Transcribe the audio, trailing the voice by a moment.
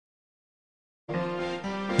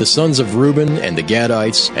The sons of Reuben and the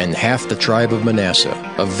Gadites, and half the tribe of Manasseh,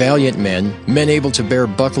 of valiant men, men able to bear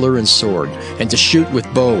buckler and sword, and to shoot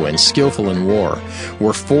with bow and skillful in war,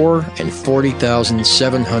 were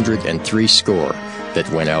 440,760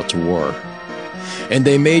 that went out to war. And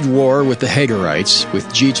they made war with the Hagarites,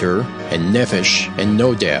 with Jeter, and Nephish, and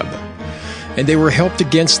Nodab. And they were helped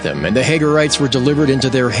against them, and the Hagarites were delivered into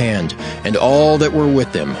their hand, and all that were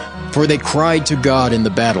with them. For they cried to God in the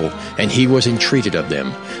battle, and he was entreated of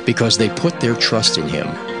them, because they put their trust in him.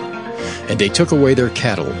 And they took away their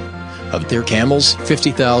cattle, of their camels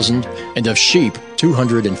 50,000, and of sheep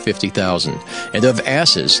 250,000, and of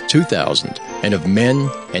asses 2,000, and of men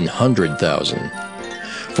 100,000.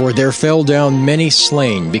 For there fell down many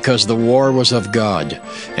slain, because the war was of God,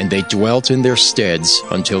 and they dwelt in their steads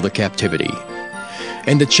until the captivity.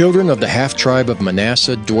 And the children of the half-tribe of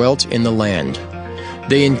Manasseh dwelt in the land.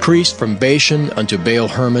 They increased from Bashan unto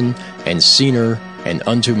Baal-Hermon, and Senir, and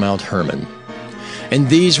unto Mount Hermon. And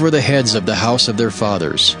these were the heads of the house of their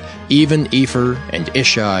fathers, even Epher, and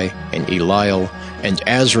Ishai, and Eliel, and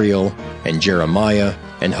Azriel, and Jeremiah,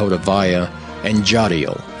 and Hodaviah, and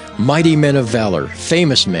Jadiel, mighty men of valor,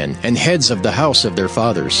 famous men, and heads of the house of their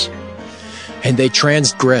fathers. And they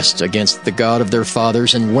transgressed against the God of their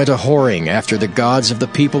fathers, and went a-whoring after the gods of the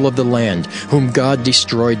people of the land, whom God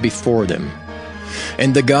destroyed before them.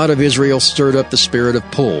 And the God of Israel stirred up the spirit of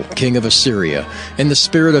Pul, king of Assyria, and the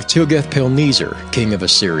spirit of Tilgath-Pilneser, king of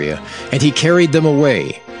Assyria, and he carried them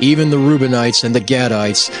away, even the Reubenites and the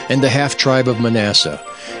Gadites and the half-tribe of Manasseh,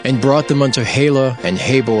 and brought them unto Halah and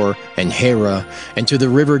Habor and Hara, and to the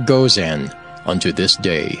river Gozan, unto this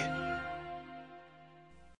day.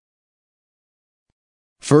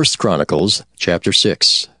 1 Chronicles chapter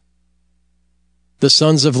 6. The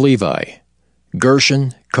sons of Levi,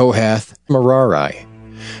 Gershon, Kohath, Merari.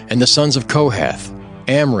 And the sons of Kohath,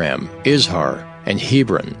 Amram, Izhar, and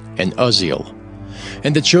Hebron, and Uzziel.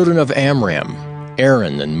 And the children of Amram,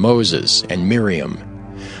 Aaron, and Moses, and Miriam.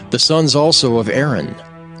 The sons also of Aaron,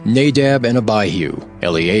 Nadab and Abihu,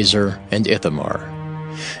 Eleazar, and Ithamar.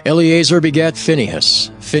 Eleazar begat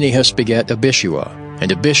Phinehas, Phinehas begat Abishua,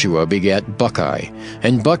 and Abishua begat Buckai,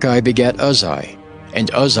 and Buckai begat Uzzi, and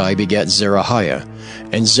Uzzi begat Zerahiah,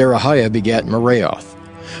 and Zerahiah begat Meraioth.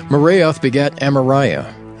 Meraioth begat Amariah,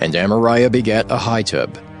 and Amariah begat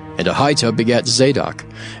Ahitub, and Ahitub begat Zadok,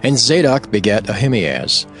 and Zadok begat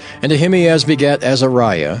Ahimaaz, and Ahimaaz begat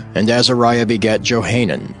Azariah, and Azariah begat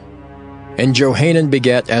Johanan, and Johanan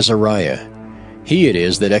begat Azariah. He it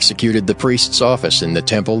is that executed the priest's office in the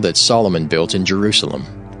temple that Solomon built in Jerusalem.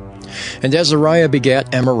 And Azariah begat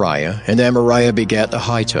Amariah, and Amariah begat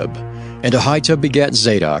Ahitub, and Ahitub begat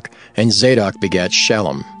Zadok, and Zadok begat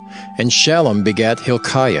Shallum, and Shallum begat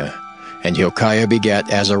Hilkiah, and Hilkiah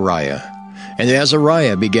begat Azariah, and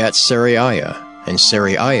Azariah begat Seraiah, and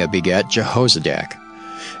Seraiah begat Jehozadak.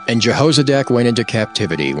 And Jehozadak went into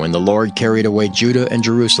captivity when the Lord carried away Judah and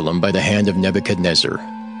Jerusalem by the hand of Nebuchadnezzar.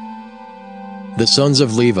 The sons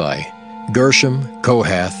of Levi, Gershom,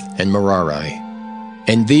 Kohath, and Merari.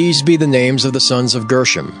 And these be the names of the sons of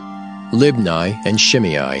Gershom, Libni and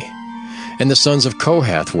Shimei. And the sons of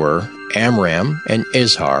Kohath were Amram, and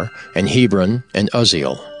Izhar, and Hebron, and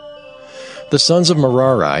Uzziel. The sons of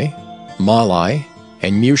Merari, Mahli,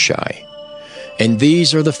 and Mushi. And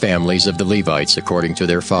these are the families of the Levites according to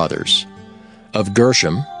their fathers. Of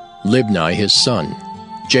Gershom, Libni his son,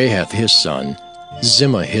 Jahath his son,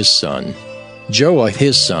 Zimmah his son, Joah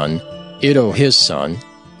his son, Iddo his son,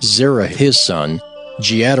 Zerah his son,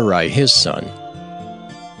 Jeaterai his son.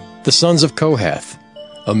 The sons of Kohath,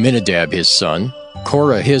 Aminadab his son,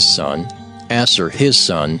 Korah his son, Asher his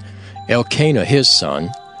son, Elkanah his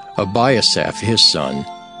son, Abiasaph his son,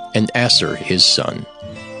 and Asher his son.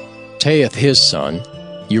 Tahath his son,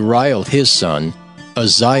 Uriel his son,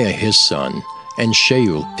 Uzziah his son, and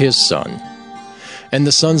Shaul his son. And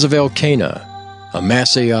the sons of Elkanah,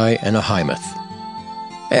 Amasai and Ahimath.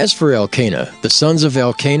 As for Elkanah, the sons of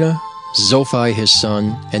Elkanah, Zophai his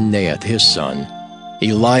son, and Naath his son,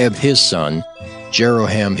 Eliab his son,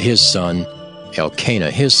 Jeroham his son,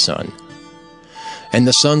 Elkanah his son. And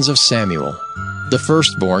the sons of Samuel, the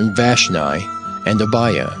firstborn Vashni, and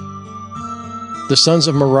Abiah. The sons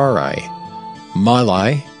of Merari,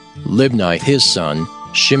 Mahli, Libni his son,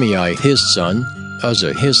 Shimei his son,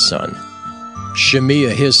 Uzzah his son,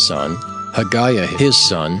 Shemiah his son, Haggiah his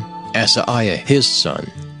son, Asaiah his son.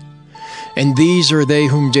 And these are they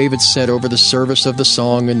whom David set over the service of the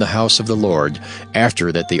song in the house of the Lord,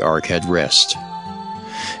 after that the ark had rest.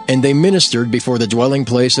 And they ministered before the dwelling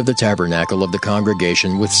place of the tabernacle of the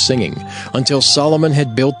congregation with singing, until Solomon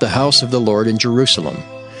had built the house of the Lord in Jerusalem.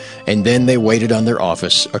 And then they waited on their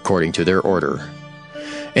office according to their order.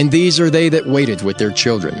 And these are they that waited with their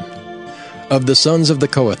children. Of the sons of the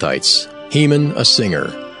Kohathites, Heman a singer,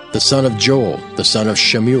 the son of Joel, the son of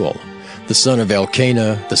Shemuel, the son of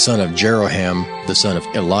Elkanah, the son of Jeroham, the son of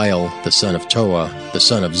Eliel, the son of Toah, the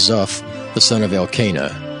son of Zuph, the son of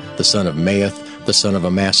Elkanah, the son of Maath, the son of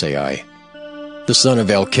Amasai, the son of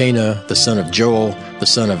Elkanah, the son of Joel, the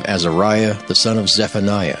son of Azariah, the son of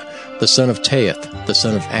Zephaniah, the son of Taath, the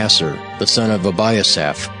son of Asher, the son of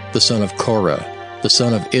Abiasaph, the son of Korah, the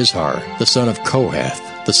son of Izhar, the son of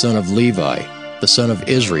Kohath, the son of Levi, the son of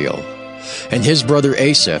Israel, and his brother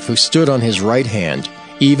Asaph, who stood on his right hand,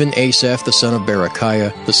 even Asaph the son of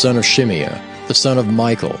Berechiah, the son of Shimeah, the son of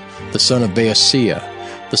Michael, the son of Baaseiah,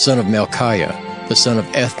 the son of Malchiah, the son of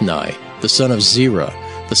Ethni, the son of Zerah,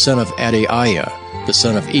 the son of Adaiah, the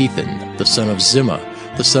son of Ethan, the son of Zimmah,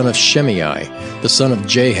 the son of Shimei, the son of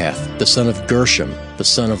Jahath, the son of Gershom, the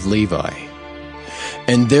son of Levi.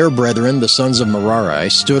 And their brethren, the sons of Merari,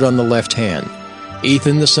 stood on the left hand,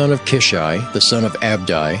 Ethan the son of Kishai, the son of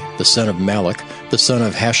Abdi, the son of Malach, the son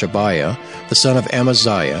of Hashabiah, the son of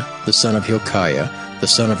Amaziah, the son of Hilkiah, the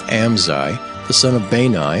son of Amzi, the son of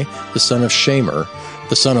Bani, the son of Shamer,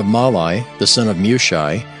 the son of Malai, the son of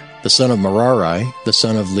Mushai, the son of Merari, the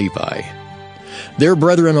son of Levi. Their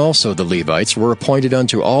brethren also the Levites were appointed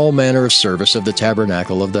unto all manner of service of the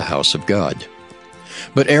tabernacle of the house of God.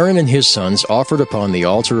 But Aaron and his sons offered upon the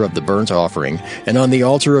altar of the burnt offering, and on the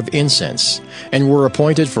altar of incense, and were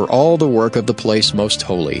appointed for all the work of the place most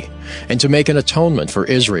holy, and to make an atonement for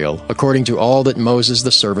Israel, according to all that Moses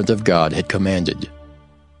the servant of God had commanded.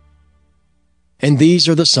 And these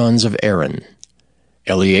are the sons of Aaron: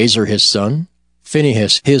 Eleazar his son,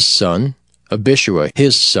 Phinehas his son, Abishua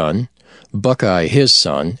his son, Buckai his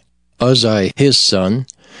son, Uzzi his son,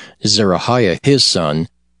 Zerahiah his son,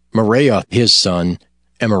 Moriah his son,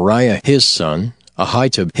 Amariah his son,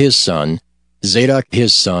 Ahitub his son, Zadok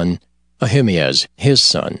his son, Ahimaaz his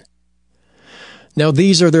son. Now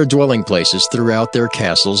these are their dwelling places throughout their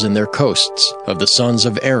castles and their coasts, of the sons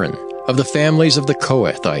of Aaron, of the families of the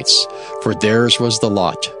Kohathites, for theirs was the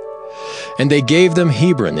lot. And they gave them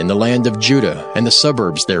Hebron in the land of Judah, and the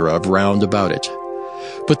suburbs thereof round about it.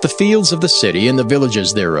 But the fields of the city and the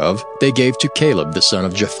villages thereof they gave to Caleb the son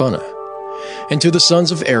of Jephunneh. And to the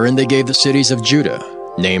sons of Aaron they gave the cities of Judah,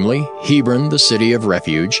 namely, Hebron the city of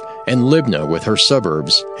refuge, and Libnah with her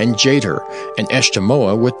suburbs, and Jatir, and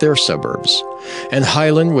Eshtemoa with their suburbs, and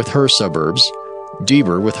Hilan with her suburbs,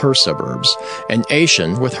 Deber with her suburbs, and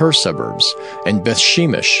Ashan with her suburbs, and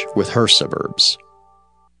Bethshemesh with her suburbs.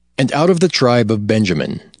 And out of the tribe of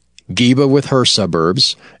Benjamin, Geba with her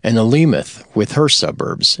suburbs, and Alemeth with her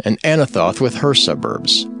suburbs, and Anathoth with her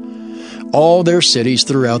suburbs. All their cities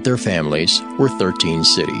throughout their families were 13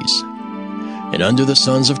 cities. And unto the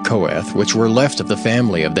sons of Kohath, which were left of the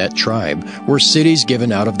family of that tribe, were cities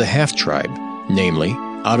given out of the half-tribe, namely,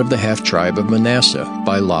 out of the half-tribe of Manasseh,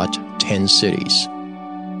 by lot 10 cities.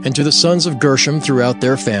 And to the sons of Gershom throughout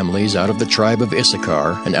their families, out of the tribe of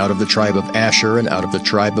Issachar, and out of the tribe of Asher, and out of the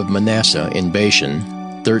tribe of Manasseh in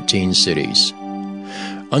Bashan, 13 cities.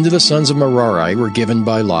 Unto the sons of Merari were given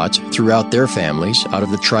by lot throughout their families, out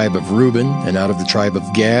of the tribe of Reuben, and out of the tribe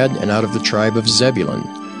of Gad, and out of the tribe of Zebulun,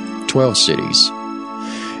 12 cities.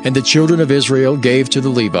 And the children of Israel gave to the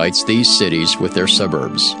Levites these cities with their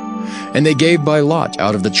suburbs. And they gave by lot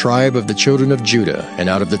out of the tribe of the children of Judah, and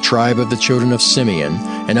out of the tribe of the children of Simeon,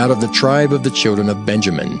 and out of the tribe of the children of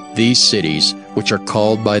Benjamin, these cities, which are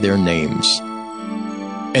called by their names.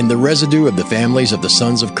 And the residue of the families of the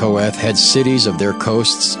sons of Kohath had cities of their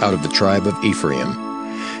coasts out of the tribe of Ephraim.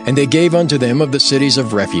 And they gave unto them of the cities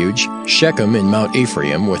of refuge, Shechem in Mount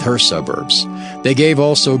Ephraim with her suburbs. They gave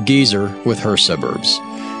also Gezer with her suburbs,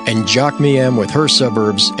 and Jokmeam with her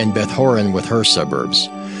suburbs, and Beth-horon with her suburbs,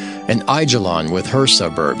 and Aijalon with her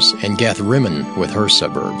suburbs, and Gath-rimmon with her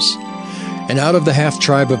suburbs. And out of the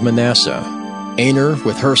half-tribe of Manasseh, Aner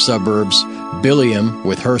with her suburbs, Bileam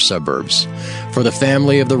with her suburbs, for the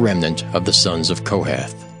family of the remnant of the sons of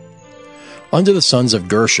Kohath. Unto the sons of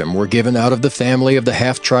Gershom were given out of the family of the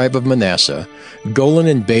half-tribe of Manasseh, Golan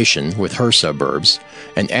and Bashan with her suburbs,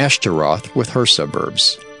 and Ashtaroth with her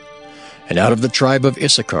suburbs. And out of the tribe of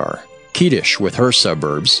Issachar, Kedesh with her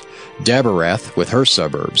suburbs, Daberath with her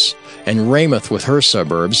suburbs, and Ramoth with her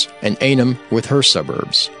suburbs, and Anam with her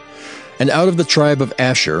suburbs. And out of the tribe of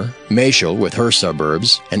Asher, Mashal with her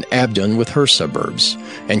suburbs, and Abdon with her suburbs,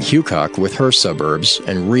 and Hukok with her suburbs,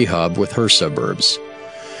 and Rehob with her suburbs.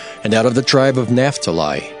 And out of the tribe of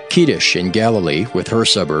Naphtali, Kedesh in Galilee with her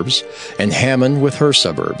suburbs, and Hammon with her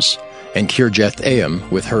suburbs, and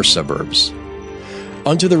Kirjathim with her suburbs.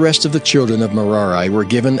 Unto the rest of the children of Merari were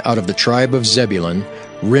given out of the tribe of Zebulun,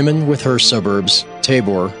 Rimmon with her suburbs,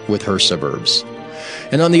 Tabor with her suburbs.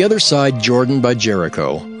 And on the other side Jordan by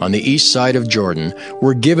Jericho, on the east side of Jordan,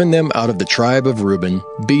 were given them out of the tribe of Reuben,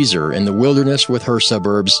 Bezer in the wilderness with her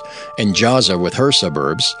suburbs, and Jaza with her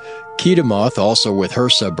suburbs, Kedemoth also with her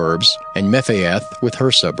suburbs, and Mephaath with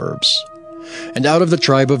her suburbs. And out of the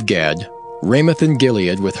tribe of Gad, Ramoth in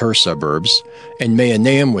Gilead with her suburbs, and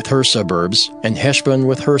Mahanaim with her suburbs, and Heshbon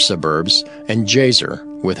with her suburbs, and Jazer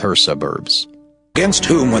with her suburbs. Against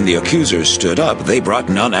whom, when the accusers stood up, they brought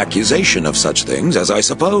none accusation of such things as I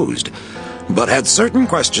supposed, but had certain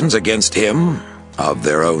questions against him, of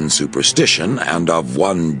their own superstition, and of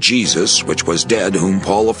one Jesus, which was dead, whom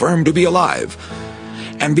Paul affirmed to be alive.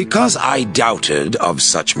 And because I doubted of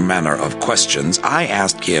such manner of questions, I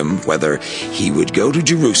asked him whether he would go to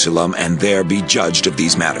Jerusalem and there be judged of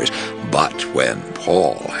these matters. But when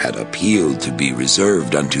Paul had appealed to be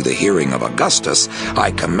reserved unto the hearing of Augustus,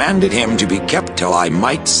 I commanded him to be kept till I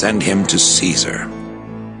might send him to Caesar.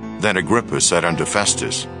 Then Agrippa said unto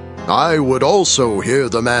Festus, I would also hear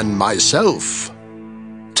the man myself.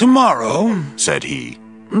 Tomorrow, said he,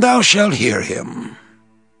 thou shalt hear him.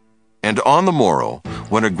 And on the morrow,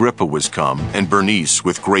 when Agrippa was come, and Bernice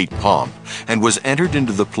with great pomp, and was entered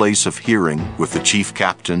into the place of hearing with the chief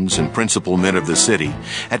captains and principal men of the city,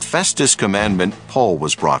 at Festus' commandment Paul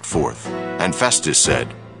was brought forth. And Festus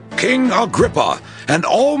said, King Agrippa, and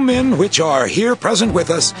all men which are here present with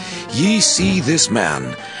us, ye see this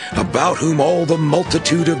man, about whom all the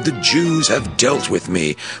multitude of the Jews have dealt with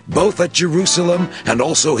me, both at Jerusalem and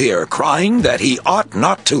also here, crying that he ought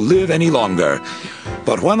not to live any longer.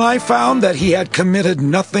 But when I found that he had committed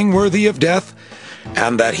nothing worthy of death,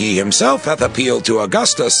 and that he himself hath appealed to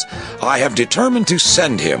Augustus, I have determined to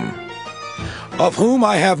send him, of whom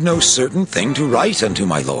I have no certain thing to write unto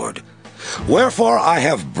my Lord. Wherefore I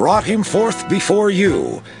have brought him forth before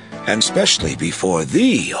you, and specially before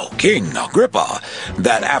thee, O King Agrippa,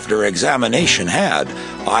 that after examination had,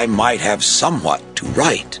 I might have somewhat to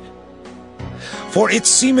write. For it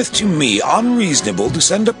seemeth to me unreasonable to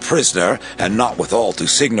send a prisoner, and not withal to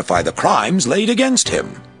signify the crimes laid against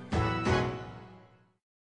him.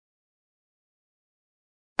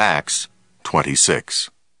 Acts 26.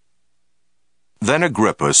 Then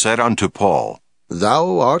Agrippa said unto Paul,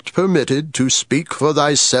 Thou art permitted to speak for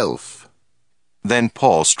thyself. Then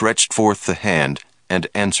Paul stretched forth the hand, and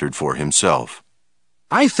answered for himself.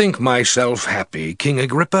 I think myself happy, King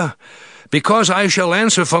Agrippa, because I shall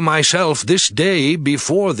answer for myself this day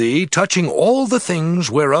before thee touching all the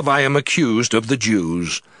things whereof I am accused of the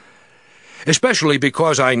Jews, especially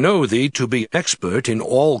because I know thee to be expert in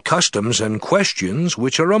all customs and questions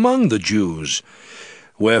which are among the Jews.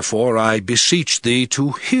 Wherefore I beseech thee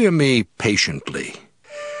to hear me patiently.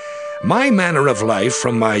 My manner of life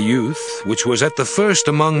from my youth, which was at the first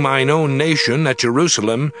among mine own nation at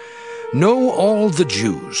Jerusalem, know all the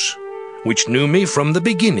Jews, which knew me from the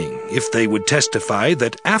beginning, if they would testify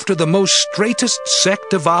that after the most straitest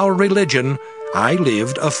sect of our religion I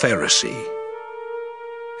lived a Pharisee.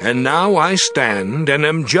 And now I stand, and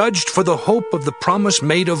am judged for the hope of the promise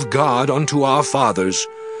made of God unto our fathers,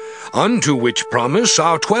 unto which promise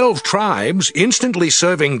our 12 tribes, instantly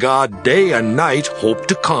serving God day and night, hope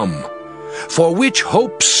to come. For which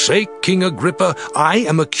hope's sake, King Agrippa, I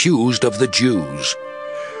am accused of the Jews.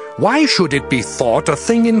 Why should it be thought a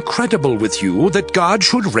thing incredible with you that God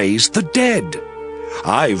should raise the dead?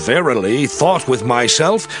 I verily thought with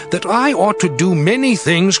myself that I ought to do many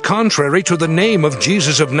things contrary to the name of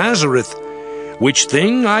Jesus of Nazareth, which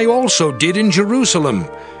thing I also did in Jerusalem,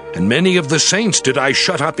 and many of the saints did I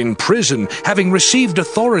shut up in prison, having received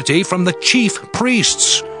authority from the chief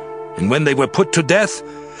priests. And when they were put to death,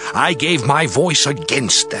 I gave my voice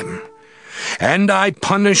against them. And I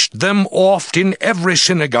punished them oft in every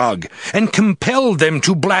synagogue, and compelled them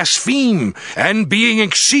to blaspheme, and being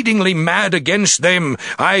exceedingly mad against them,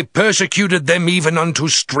 I persecuted them even unto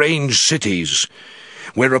strange cities.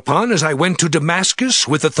 Whereupon, as I went to Damascus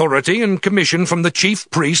with authority and commission from the chief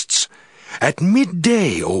priests, at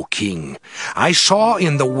midday, O king, I saw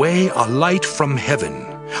in the way a light from heaven,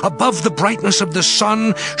 above the brightness of the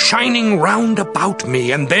sun, shining round about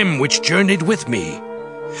me and them which journeyed with me.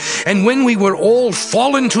 And when we were all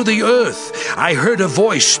fallen to the earth, I heard a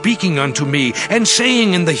voice speaking unto me, and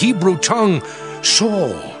saying in the Hebrew tongue,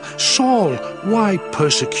 Saul, Saul, why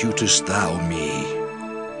persecutest thou me?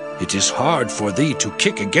 It is hard for thee to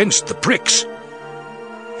kick against the pricks.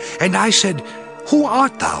 And I said, Who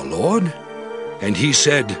art thou, Lord? And he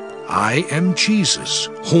said, I am Jesus,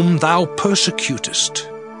 whom thou persecutest.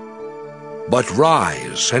 But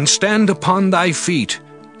rise, and stand upon thy feet,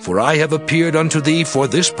 For I have appeared unto thee for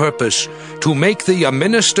this purpose, to make thee a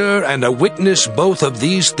minister and a witness both of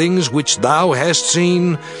these things which thou hast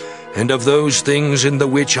seen, and of those things in the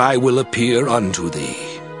which I will appear unto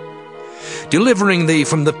thee, delivering thee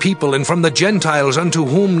from the people and from the Gentiles unto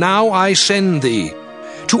whom now I send thee,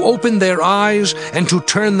 to open their eyes, and to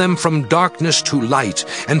turn them from darkness to light,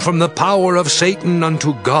 and from the power of Satan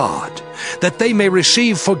unto God, that they may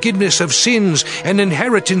receive forgiveness of sins and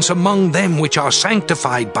inheritance among them which are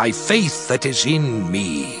sanctified by faith that is in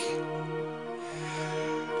me.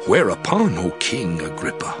 Whereupon, O King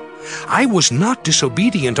Agrippa, I was not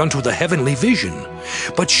disobedient unto the heavenly vision,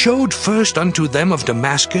 but showed first unto them of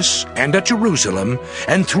Damascus, and at Jerusalem,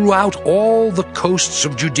 and throughout all the coasts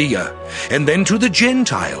of Judea, and then to the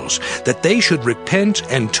Gentiles, that they should repent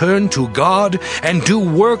and turn to God, and do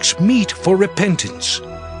works meet for repentance.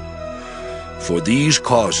 For these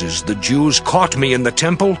causes the Jews caught me in the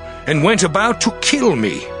temple, and went about to kill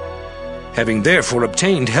me. Having therefore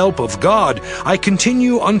obtained help of God, I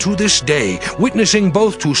continue unto this day, witnessing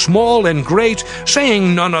both to small and great,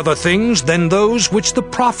 saying none other things than those which the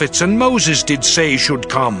prophets and Moses did say should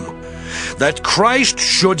come, that Christ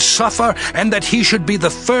should suffer, and that he should be the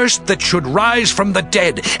first that should rise from the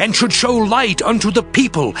dead, and should show light unto the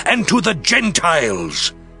people and to the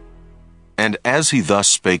Gentiles. And as he thus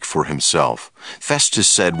spake for himself, Festus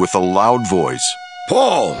said with a loud voice,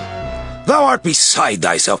 Paul, thou art beside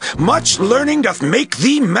thyself. Much learning doth make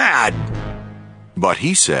thee mad. But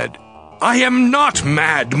he said, I am not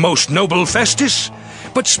mad, most noble Festus,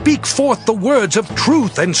 but speak forth the words of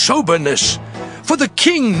truth and soberness. For the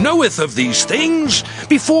king knoweth of these things,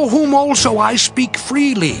 before whom also I speak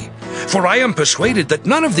freely. For I am persuaded that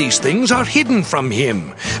none of these things are hidden from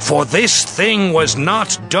him. For this thing was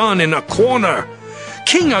not done in a corner.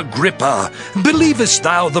 King Agrippa, believest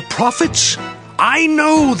thou the prophets? I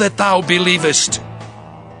know that thou believest.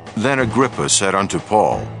 Then Agrippa said unto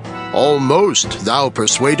Paul, Almost thou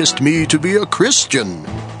persuadest me to be a Christian.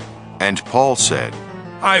 And Paul said,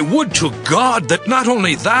 I would to God that not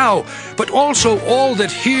only thou, but also all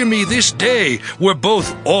that hear me this day, were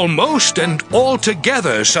both almost and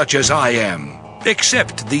altogether such as I am,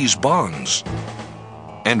 except these bonds.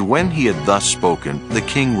 And when he had thus spoken, the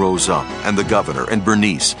king rose up, and the governor, and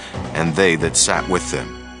Bernice, and they that sat with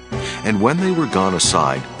them. And when they were gone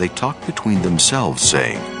aside, they talked between themselves,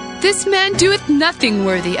 saying, This man doeth nothing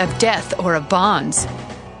worthy of death or of bonds.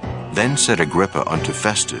 Then said Agrippa unto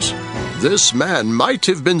Festus, This man might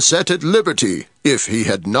have been set at liberty, if he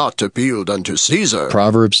had not appealed unto Caesar.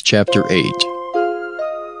 Proverbs chapter 8.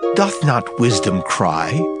 Doth not wisdom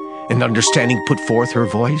cry, and understanding put forth her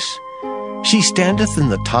voice? She standeth in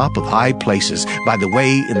the top of high places, by the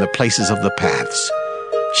way in the places of the paths.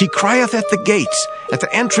 She crieth at the gates, at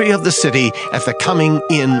the entry of the city, at the coming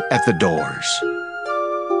in at the doors.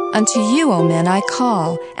 Unto you, O men, I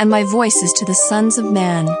call, and my voice is to the sons of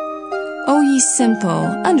men. O ye simple,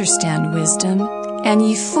 understand wisdom, and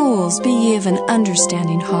ye fools, be ye of an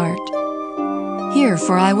understanding heart. Hear,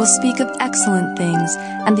 for I will speak of excellent things,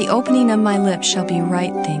 and the opening of my lips shall be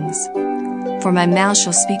right things. For my mouth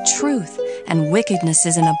shall speak truth, and wickedness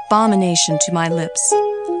is an abomination to my lips.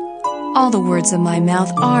 All the words of my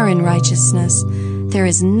mouth are in righteousness. There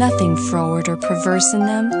is nothing froward or perverse in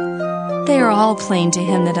them. They are all plain to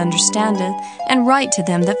him that understandeth, and right to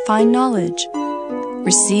them that find knowledge.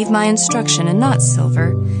 Receive my instruction, and not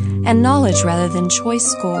silver, and knowledge rather than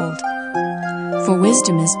choice gold. For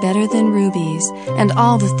wisdom is better than rubies, and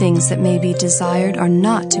all the things that may be desired are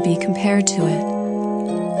not to be compared to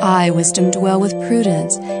it. I, wisdom, dwell with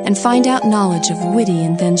prudence, and find out knowledge of witty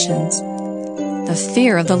inventions. The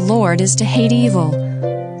fear of the Lord is to hate evil.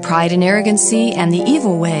 Pride and arrogancy, and the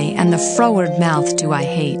evil way, and the froward mouth do I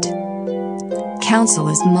hate. Counsel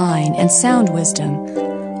is mine, and sound wisdom.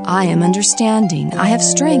 I am understanding, I have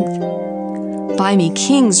strength. By me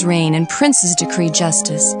kings reign, and princes decree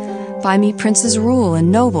justice. By me princes rule,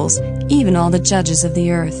 and nobles, even all the judges of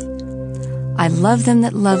the earth. I love them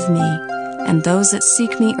that love me, and those that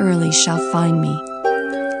seek me early shall find me.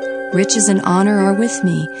 Riches and honor are with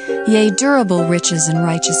me, yea, durable riches and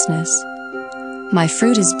righteousness. My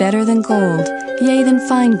fruit is better than gold, yea, than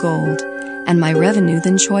fine gold, and my revenue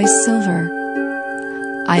than choice silver.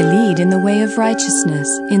 I lead in the way of righteousness,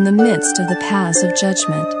 in the midst of the paths of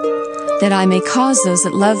judgment, that I may cause those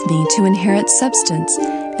that love me to inherit substance,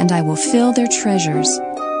 and I will fill their treasures.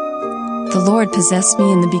 The Lord possessed me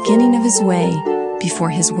in the beginning of his way,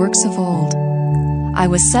 before his works of old. I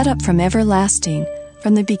was set up from everlasting,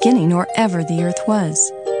 from the beginning or ever the earth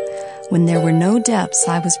was. When there were no depths,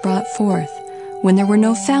 I was brought forth, when there were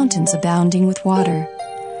no fountains abounding with water.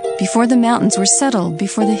 Before the mountains were settled,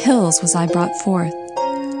 before the hills was I brought forth.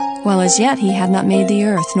 while as yet he had not made the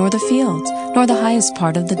earth, nor the fields, nor the highest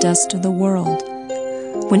part of the dust of the world.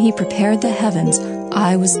 When he prepared the heavens,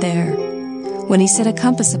 I was there. When he set a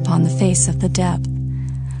compass upon the face of the depth.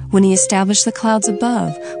 When he established the clouds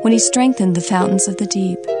above, when he strengthened the fountains of the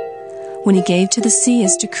deep. When he gave to the sea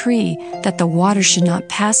his decree, that the waters should not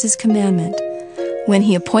pass his commandment. When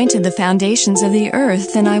he appointed the foundations of the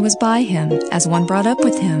earth, then I was by him, as one brought up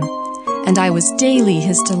with him. And I was daily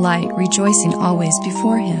his delight, rejoicing always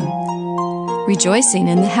before him. Rejoicing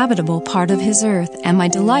in the habitable part of his earth, and my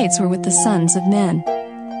delights were with the sons of men.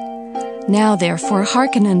 Now therefore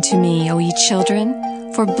hearken unto me, O ye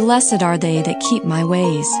children, for blessed are they that keep my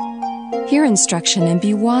ways. Hear instruction, and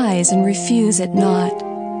be wise, and refuse it not.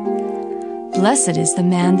 Blessed is the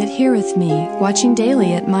man that heareth me, watching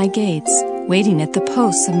daily at my gates, waiting at the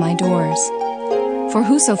posts of my doors. For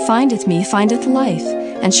whoso findeth me findeth life,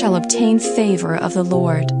 and shall obtain favor of the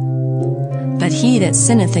Lord. But he that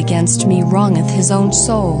sinneth against me wrongeth his own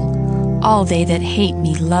soul. All they that hate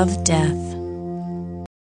me love death.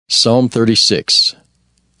 Psalm 36.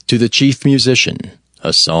 To the chief musician,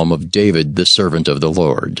 a psalm of David, the servant of the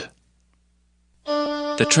Lord.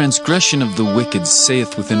 The transgression of the wicked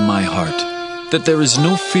saith within my heart, that there is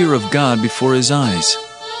no fear of God before his eyes.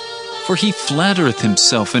 For he flattereth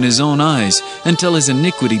himself in his own eyes, until his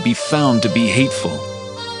iniquity be found to be hateful.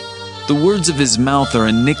 The words of his mouth are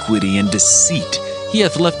iniquity and deceit. He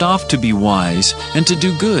hath left off to be wise, and to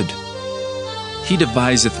do good. He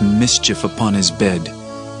deviseth mischief upon his bed.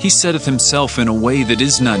 He setteth himself in a way that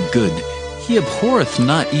is not good. He abhorreth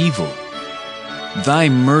not evil. Thy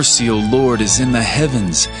mercy, O Lord, is in the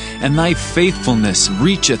heavens, and thy faithfulness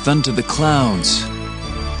reacheth unto the clouds.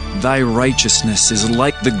 Thy righteousness is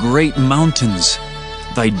like the great mountains.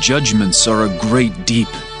 Thy judgments are a great deep.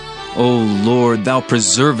 O Lord, thou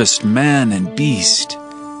preservest man and beast.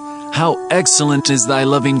 How excellent is thy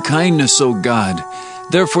loving kindness, O God!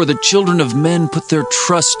 Therefore the children of men put their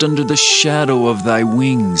trust under the shadow of thy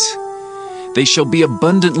wings. They shall be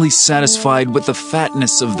abundantly satisfied with the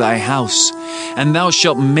fatness of thy house, and thou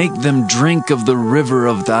shalt make them drink of the river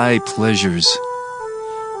of thy pleasures.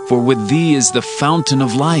 For with thee is the fountain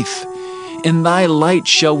of life. In thy light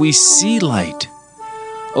shall we see light.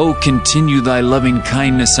 O continue thy loving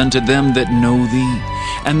kindness unto them that know thee,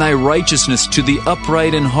 and thy righteousness to the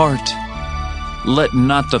upright in heart. Let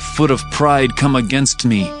not the foot of pride come against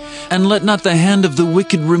me, and let not the hand of the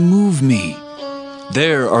wicked remove me.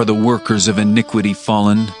 There are the workers of iniquity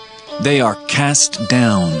fallen. They are cast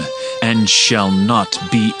down, and shall not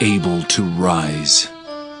be able to rise.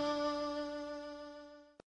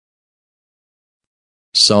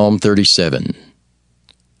 Psalm 37.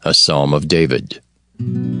 A psalm of David.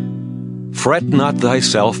 Fret not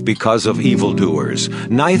thyself because of evildoers,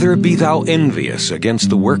 neither be thou envious against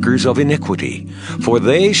the workers of iniquity, for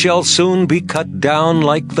they shall soon be cut down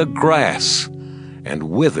like the grass, and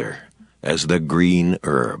wither as the green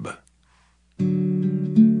herb.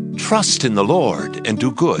 Trust in the Lord, and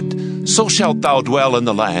do good, so shalt thou dwell in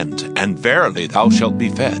the land, and verily thou shalt be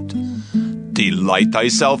fed. Delight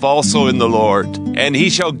thyself also in the Lord, and he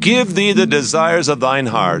shall give thee the desires of thine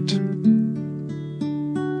heart.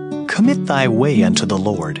 Commit thy way unto the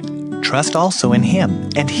Lord. Trust also in him,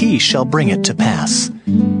 and he shall bring it to pass.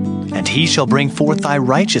 And he shall bring forth thy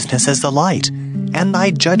righteousness as the light, and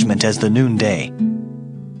thy judgment as the noonday.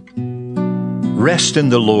 Rest in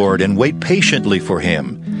the Lord, and wait patiently for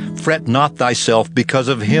him. Fret not thyself because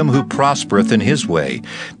of him who prospereth in his way,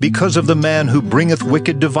 because of the man who bringeth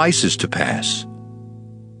wicked devices to pass.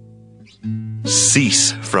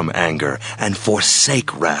 Cease from anger, and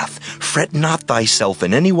forsake wrath. Fret not thyself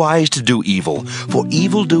in any wise to do evil, for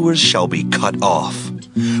evildoers shall be cut off.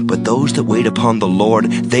 But those that wait upon the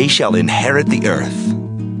Lord, they shall inherit the earth.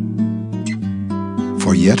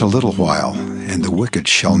 For yet a little while, and the wicked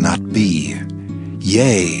shall not be.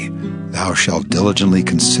 Yea, thou shalt diligently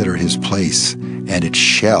consider his place, and it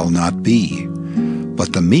shall not be.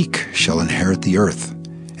 But the meek shall inherit the earth,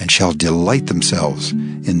 and shall delight themselves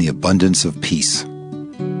in the abundance of peace.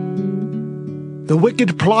 The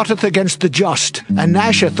wicked plotteth against the just, and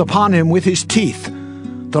gnasheth upon him with his teeth.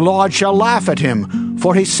 The Lord shall laugh at him,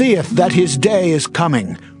 for he seeth that his day is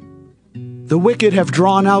coming. The wicked have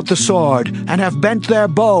drawn out the sword, and have bent their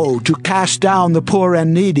bow to cast down the poor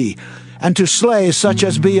and needy, and to slay such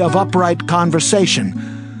as be of upright conversation.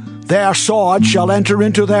 Their sword shall enter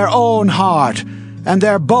into their own heart, and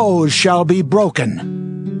their bows shall be broken.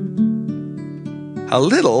 A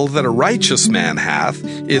little that a righteous man hath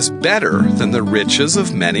is better than the riches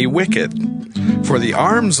of many wicked. For the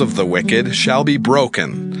arms of the wicked shall be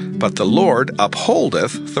broken, but the Lord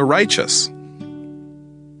upholdeth the righteous.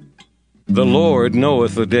 The Lord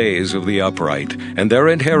knoweth the days of the upright, and their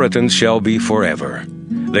inheritance shall be forever.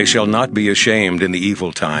 They shall not be ashamed in the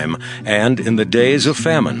evil time, and in the days of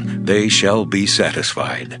famine they shall be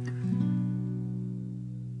satisfied.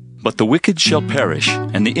 But the wicked shall perish,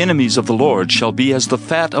 and the enemies of the Lord shall be as the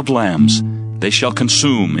fat of lambs. They shall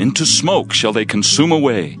consume, into smoke shall they consume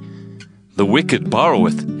away. The wicked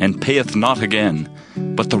borroweth, and payeth not again,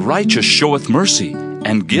 but the righteous showeth mercy,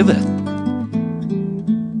 and giveth.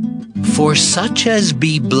 For such as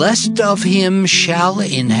be blessed of him shall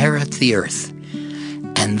inherit the earth,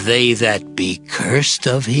 and they that be cursed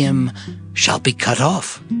of him shall be cut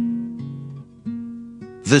off.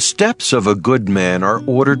 The steps of a good man are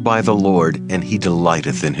ordered by the Lord, and he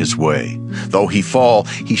delighteth in his way. Though he fall,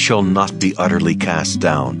 he shall not be utterly cast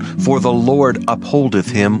down, for the Lord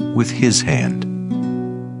upholdeth him with his hand.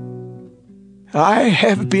 I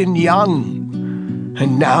have been young,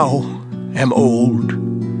 and now am old.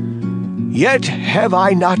 Yet have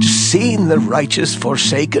I not seen the righteous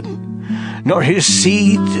forsaken, nor his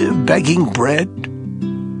seed begging bread.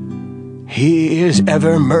 He is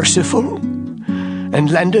ever merciful, and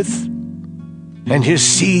lendeth, and his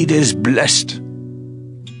seed is blessed.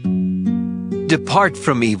 Depart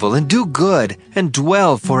from evil, and do good, and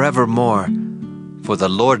dwell forevermore. For the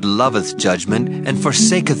Lord loveth judgment, and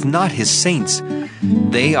forsaketh not his saints.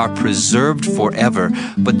 They are preserved forever,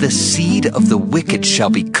 but the seed of the wicked shall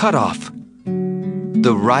be cut off.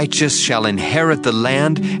 The righteous shall inherit the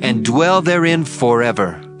land, and dwell therein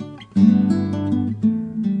forever.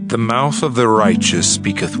 The mouth of the righteous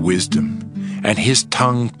speaketh wisdom, and his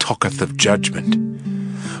tongue talketh of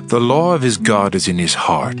judgment. The law of his God is in his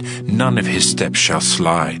heart, none of his steps shall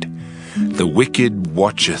slide. The wicked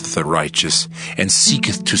watcheth the righteous, and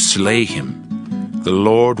seeketh to slay him. The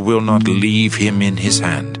Lord will not leave him in his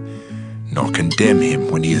hand, nor condemn him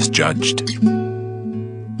when he is judged.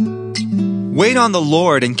 Wait on the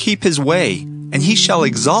Lord, and keep his way, and he shall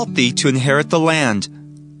exalt thee to inherit the land.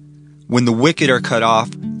 When the wicked are cut off,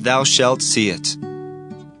 thou shalt see it.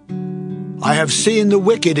 I have seen the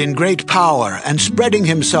wicked in great power, and spreading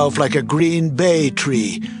himself like a green bay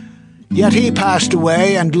tree. Yet he passed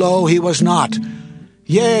away, and lo, he was not.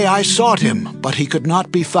 Yea, I sought him, but he could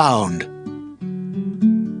not be found.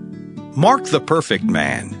 Mark the perfect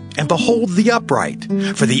man, and behold the upright,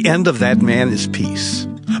 for the end of that man is peace.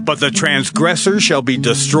 But the transgressors shall be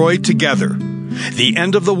destroyed together. The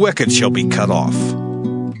end of the wicked shall be cut off.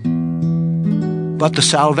 But the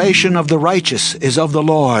salvation of the righteous is of the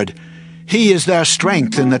Lord. He is their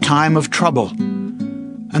strength in the time of trouble.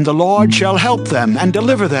 And the Lord shall help them and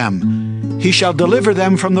deliver them. He shall deliver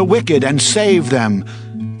them from the wicked and save them,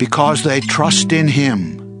 because they trust in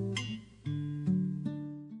him.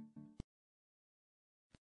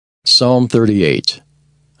 Psalm 38,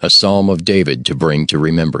 a psalm of David to bring to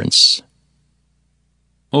remembrance.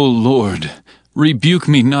 O Lord, rebuke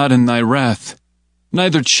me not in thy wrath,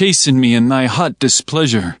 neither chasten me in thy hot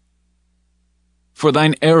displeasure. For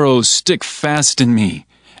thine arrows stick fast in me,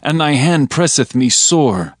 and thy hand presseth me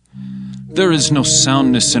sore. There is no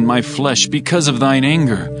soundness in my flesh because of thine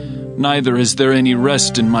anger, neither is there any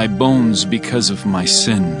rest in my bones because of my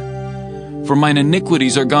sin. For mine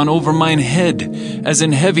iniquities are gone over mine head, as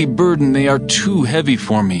in heavy burden they are too heavy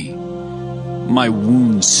for me. My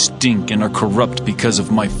wounds stink and are corrupt because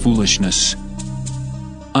of my foolishness.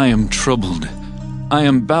 I am troubled. I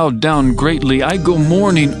am bowed down greatly. I go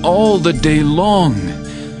mourning all the day long.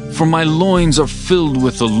 For my loins are filled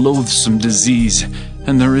with a loathsome disease,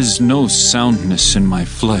 and there is no soundness in my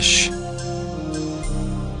flesh.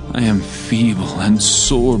 I am feeble and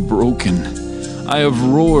sore broken. I have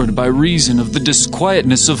roared by reason of the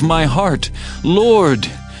disquietness of my heart.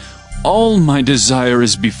 Lord, all my desire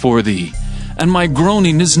is before thee, and my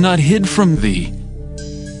groaning is not hid from thee.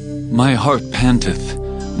 My heart panteth,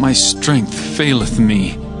 my strength faileth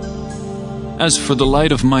me. As for the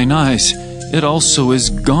light of mine eyes, it also is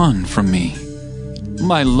gone from me.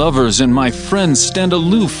 My lovers and my friends stand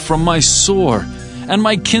aloof from my sore, and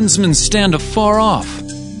my kinsmen stand afar off.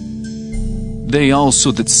 They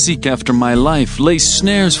also that seek after my life lay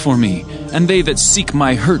snares for me, and they that seek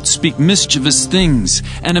my hurt speak mischievous things,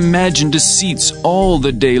 and imagine deceits all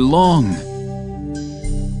the day long.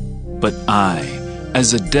 But I,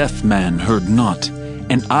 as a deaf man, heard not,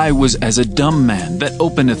 and I was as a dumb man that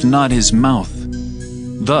openeth not his mouth.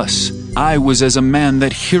 Thus I was as a man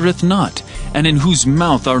that heareth not, and in whose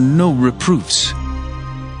mouth are no reproofs.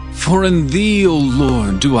 For in thee, O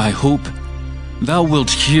Lord, do I hope. Thou wilt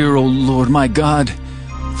hear, O Lord my God.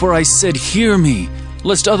 For I said, hear me,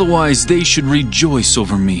 lest otherwise they should rejoice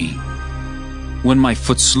over me. When my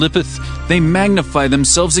foot slippeth, they magnify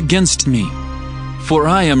themselves against me. For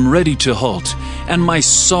I am ready to halt, and my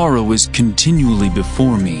sorrow is continually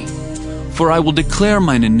before me. For I will declare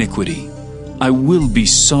mine iniquity. I will be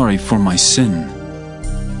sorry for my sin.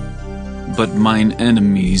 But mine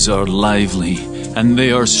enemies are lively, and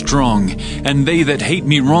they are strong, and they that hate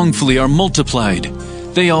me wrongfully are multiplied.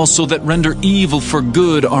 They also that render evil for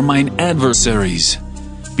good are mine adversaries,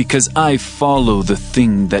 because I follow the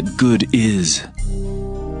thing that good is.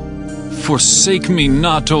 Forsake me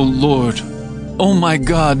not, O Lord. O my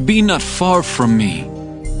God, be not far from me.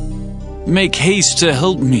 Make haste to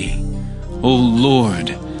help me, O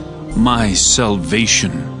Lord, my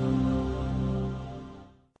salvation.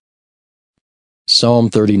 Psalm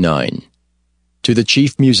 39. To the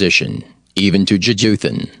chief musician, even to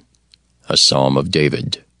Jeduthun, a psalm of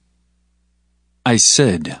David. I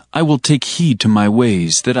said, I will take heed to my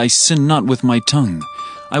ways, that I sin not with my tongue.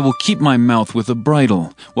 I will keep my mouth with a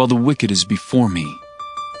bridle, while the wicked is before me.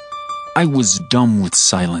 I was dumb with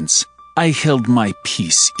silence. I held my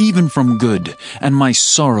peace, even from good, and my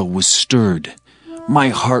sorrow was stirred. My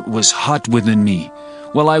heart was hot within me.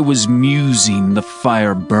 While I was musing, the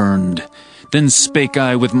fire burned. Then spake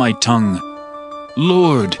I with my tongue,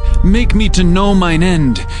 Lord, make me to know mine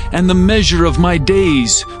end, and the measure of my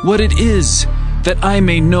days, what it is, that I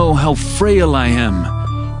may know how frail I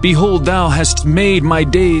am. Behold, thou hast made my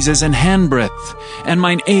days as an handbreadth, and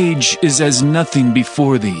mine age is as nothing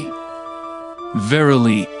before thee.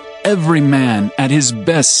 Verily, every man at his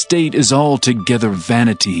best state is altogether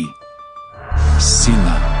vanity.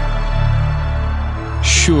 Selah.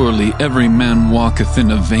 Surely every man walketh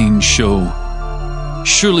in a vain show.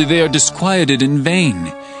 Surely they are disquieted in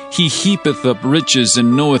vain. He heapeth up riches,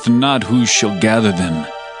 and knoweth not who shall gather them.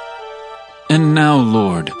 And now,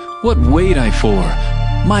 Lord, what wait I for?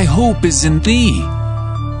 My hope is in Thee.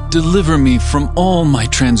 Deliver me from all my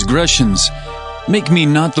transgressions. Make me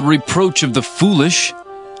not the reproach of the foolish.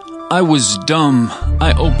 I was dumb,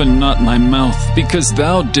 I opened not my mouth, because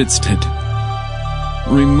Thou didst it.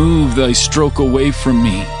 Remove Thy stroke away from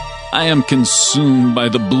me. I am consumed by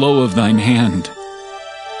the blow of Thine hand.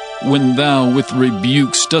 When Thou with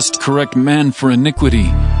rebukes dost correct man for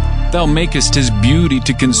iniquity, Thou makest his beauty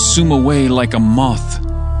to consume away like a moth.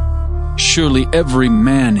 Surely every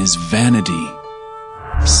man is vanity.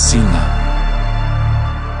 Selah.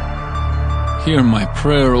 Hear my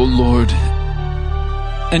prayer, O Lord,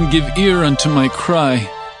 and give ear unto my cry.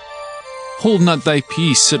 Hold not Thy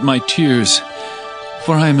peace at my tears,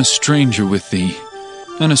 for I am a stranger with Thee,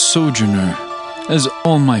 and a sojourner, as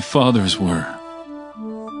all my fathers were.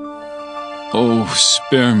 Oh,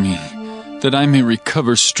 spare me, that I may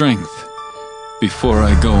recover strength, before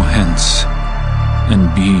I go hence,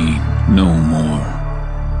 and be no more.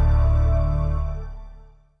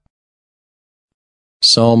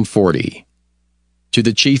 Psalm 40. To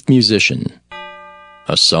the chief musician,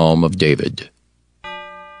 a psalm of David.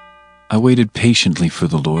 I waited patiently for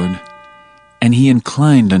the Lord, and He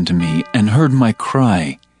inclined unto me, and heard my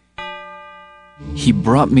cry. He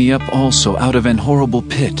brought me up also out of an horrible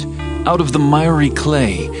pit, out of the miry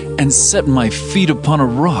clay, and set my feet upon a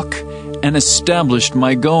rock, and established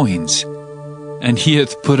my goings. And He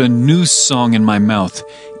hath put a new song in my mouth,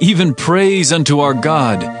 even praise unto our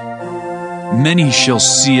God. Many shall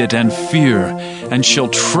see it and fear, and shall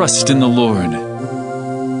trust in the Lord.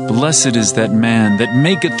 Blessed is that man that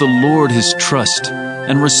maketh the Lord his trust,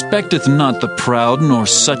 and respecteth not the proud, nor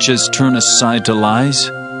such as turn aside to lies.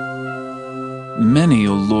 Many,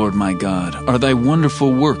 O Lord my God, are Thy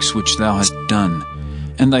wonderful works which Thou hast done,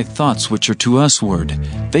 and Thy thoughts which are to usward.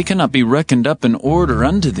 They cannot be reckoned up in order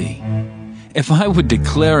unto Thee. If I would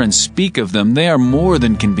declare and speak of them, they are more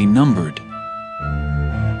than can be numbered.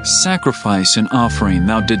 Sacrifice and offering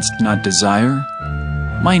Thou didst not desire.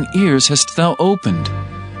 Mine ears hast Thou opened.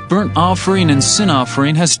 Burnt offering and sin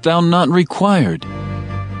offering hast Thou not required.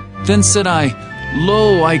 Then said I,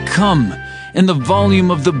 Lo, I come. In the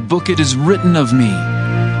volume of the book it is written of me.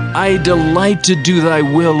 I delight to do Thy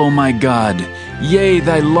will, O my God. Yea,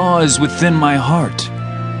 Thy law is within my heart.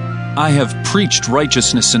 I have preached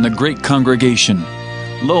righteousness in the great congregation.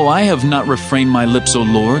 Lo, I have not refrained my lips, O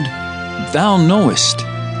Lord. Thou knowest.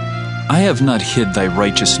 I have not hid Thy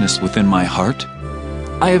righteousness within my heart.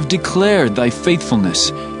 I have declared Thy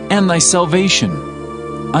faithfulness and Thy salvation.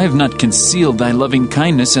 I have not concealed Thy loving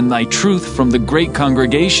kindness and Thy truth from the great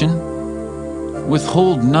congregation.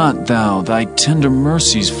 Withhold not Thou Thy tender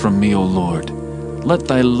mercies from me, O Lord. Let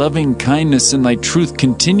Thy loving kindness and Thy truth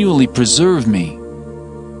continually preserve me.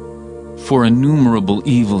 For innumerable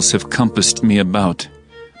evils have compassed me about.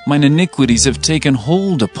 Mine iniquities have taken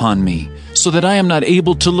hold upon me, so that I am not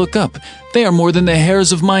able to look up. They are more than the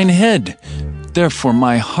hairs of mine head. Therefore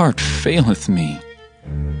my heart faileth me.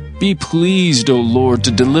 Be pleased, O Lord,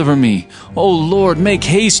 to deliver me. O Lord, make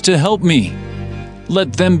haste to help me.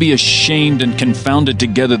 Let them be ashamed and confounded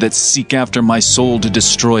together that seek after my soul to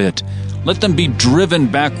destroy it. Let them be driven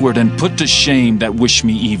backward and put to shame that wish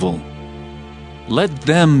me evil. Let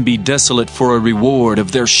them be desolate for a reward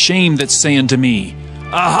of their shame that say unto me,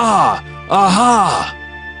 Aha! Aha!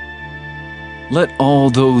 Let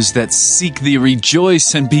all those that seek thee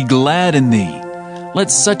rejoice and be glad in thee. Let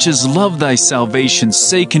such as love thy salvation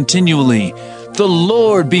say continually, The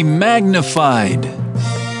Lord be magnified.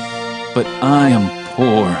 But I am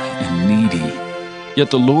poor and needy, yet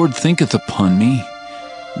the Lord thinketh upon me.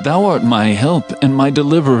 Thou art my help and my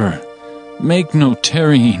deliverer. Make no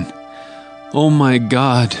tarrying. O my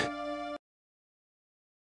God,